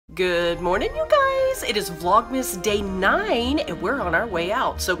Good morning, you guys. It is Vlogmas day 9 and we're on our way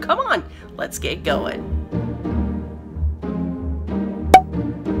out. So come on, let's get going.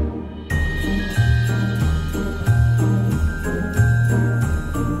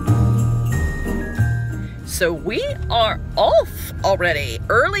 So we are off already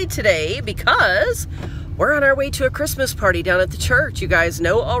early today because we're on our way to a Christmas party down at the church. You guys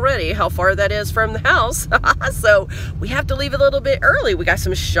know already how far that is from the house. So we have to leave a little bit early. We got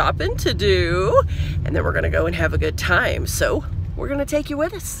some shopping to do and then we're gonna go and have a good time. So we're gonna take you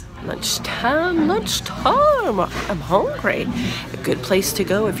with us. Lunchtime, lunchtime. I'm hungry. A good place to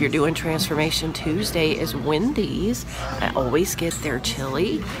go if you're doing Transformation Tuesday is Wendy's. I always get their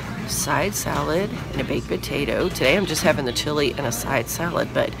chili, side salad, and a baked potato. Today I'm just having the chili and a side salad,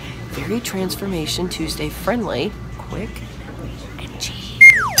 but very Transformation Tuesday friendly, quick, and cheap.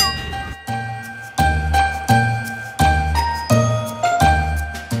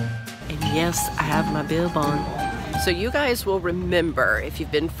 And yes, I have my bib on. So you guys will remember, if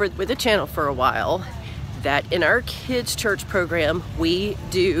you've been with the channel for a while, that in our kids' church program, we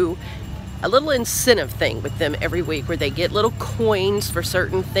do a little incentive thing with them every week where they get little coins for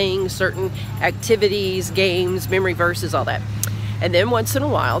certain things, certain activities, games, memory verses, all that. And then once in a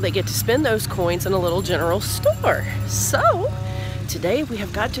while, they get to spend those coins in a little general store. So today we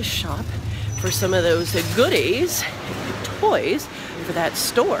have got to shop for some of those goodies, toys for that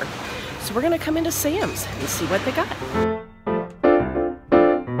store. So we're gonna come into Sam's and see what they got.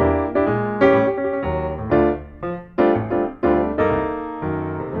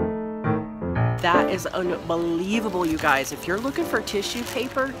 That is unbelievable, you guys. If you're looking for tissue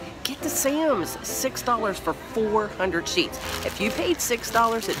paper, get to Sam's. $6 for 400 sheets. If you paid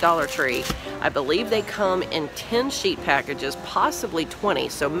 $6 at Dollar Tree, I believe they come in 10 sheet packages, possibly 20.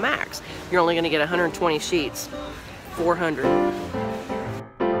 So max, you're only gonna get 120 sheets, 400.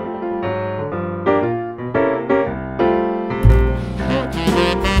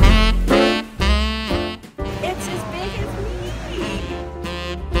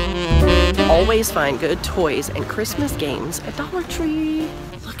 Always find good toys and Christmas games at Dollar Tree.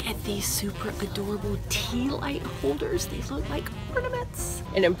 Look at these super adorable tea light holders. These look like ornaments.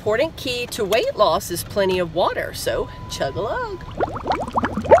 An important key to weight loss is plenty of water, so chug-a-lug.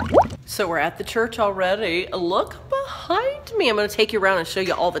 So we're at the church already. Look behind me. I'm gonna take you around and show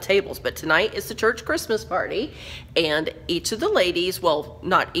you all the tables, but tonight is the church Christmas party, and each of the ladies, well,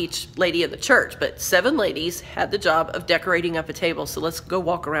 not each lady in the church, but 7 ladies had the job of decorating up a table. So let's go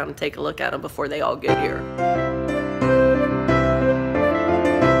walk around and take a look at them before they all get here.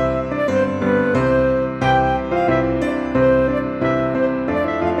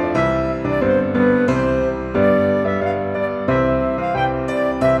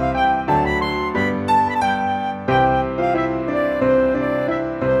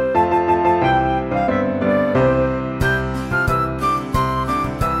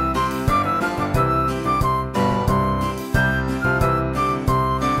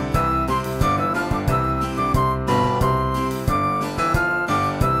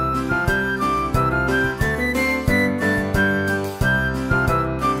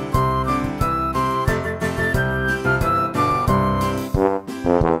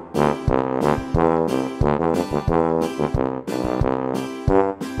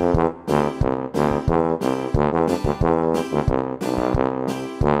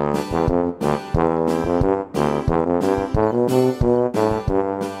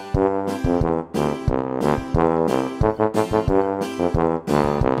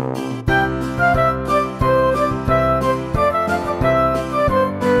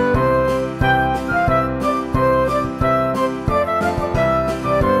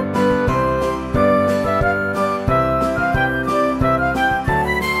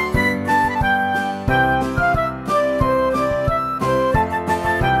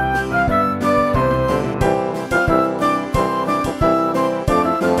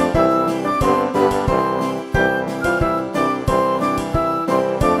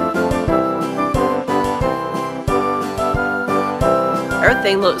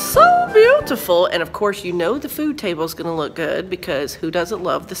 Everything looks so beautiful, and of course you know the food table is gonna look good because who doesn't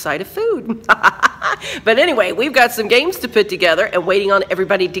love the sight of food? But anyway, we've got some games to put together and waiting on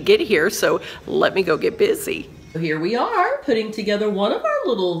everybody to get here, so let me go get busy. Here we are putting together one of our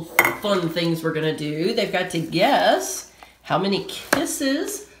little fun things we're gonna do. They've got to guess how many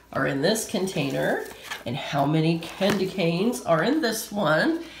kisses are in this container and how many candy canes are in this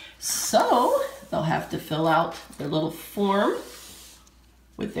one. So they'll have to fill out their little form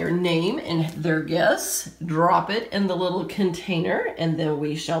with their name and their guess, drop it in the little container, and then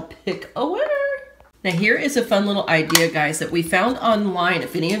we shall pick a winner. Now here is a fun little idea, guys, that we found online.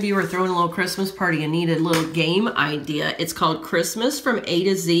 If any of you are throwing a little Christmas party and need a little game idea, it's called Christmas from A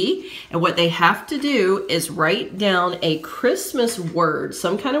to Z. And what they have to do is write down a Christmas word,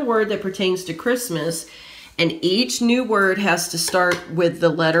 some kind of word that pertains to Christmas. And each new word has to start with the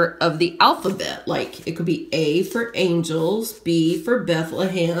letter of the alphabet. Like it could be A for angels, B for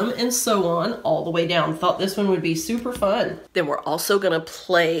Bethlehem, and so on, all the way down. Thought this one would be super fun. Then we're also gonna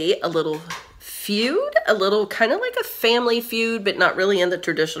play a little feud, a little kind of like a family feud, but not really in the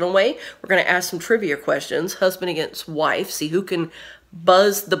traditional way. We're going to ask some trivia questions, husband against wife, see who can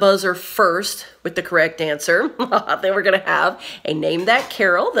buzz the buzzer first with the correct answer. Then we're going to have a Name That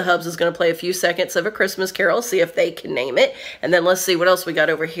Carol. The hubs is going to play a few seconds of a Christmas carol, see if they can name it. And then let's see what else we got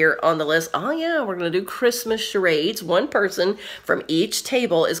over here on the list. Oh yeah, we're going to do Christmas charades. One person from each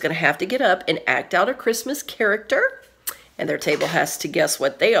table is going to have to get up and act out a Christmas character. And their table has to guess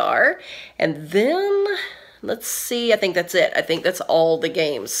what they are. And then, let's see, I think that's it. I think that's all the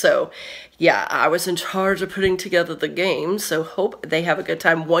games. So, yeah, I was in charge of putting together the games, so hope they have a good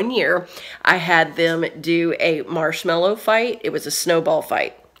time. One year, I had them do a marshmallow fight. It was a snowball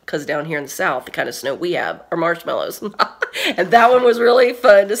fight, because down here in the South, the kind of snow we have are marshmallows. And that one was really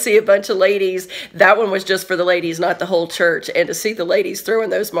fun to see a bunch of ladies. That one was just for the ladies, not the whole church. And to see the ladies throwing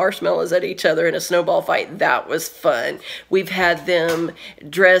those marshmallows at each other in a snowball fight, that was fun. We've had them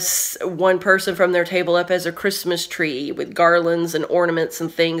dress one person from their table up as a Christmas tree with garlands and ornaments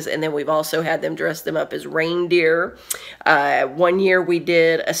and things. And then we've also had them dress them up as reindeer. One year we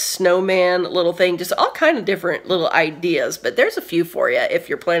did a snowman little thing, just all kind of different little ideas. But there's a few for you if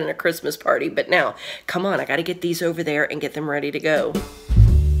you're planning a Christmas party. But now, come on, I got to get these over there and get them ready to go.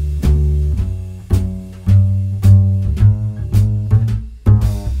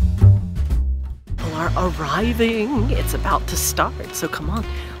 People are arriving. It's about to start. So come on,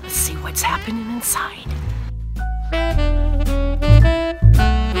 let's see what's happening inside.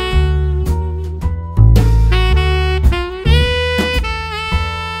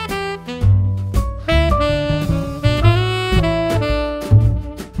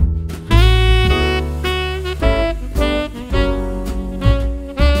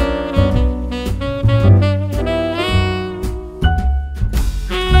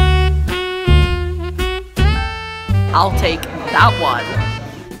 I'll take that one.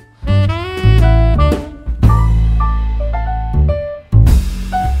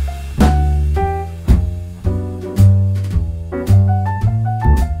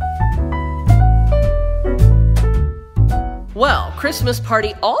 Well, Christmas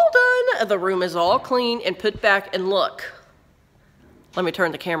party all done. The room is all clean and put back, and look. Let me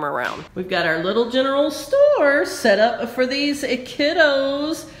turn the camera around. We've got our little general store set up for these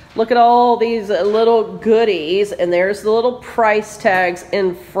kiddos. Look at all these little goodies, and there's the little price tags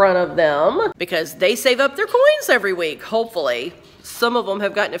in front of them because they save up their coins every week, hopefully. Some of them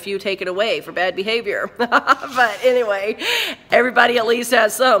have gotten a few taken away for bad behavior. But anyway, everybody at least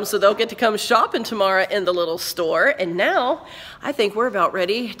has some, so they'll get to come shopping tomorrow in the little store. And now I think we're about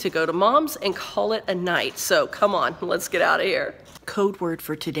ready to go to Mom's and call it a night. So come on, let's get out of here. Code word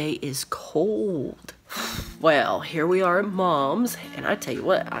for today is cold. Well, here we are at Mom's, and I tell you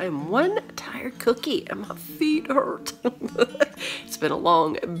what, I am one tired cookie, and my feet hurt. It's been a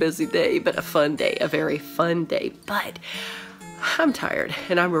long, busy day, but a fun day, a very fun day. But I'm tired,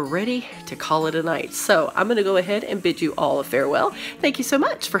 and I'm ready to call it a night. So I'm going to go ahead and bid you all a farewell. Thank you so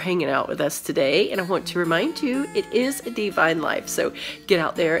much for hanging out with us today, and I want to remind you, it is a DeeVine life, so get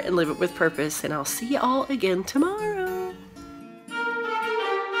out there and live it with purpose, and I'll see you all again tomorrow.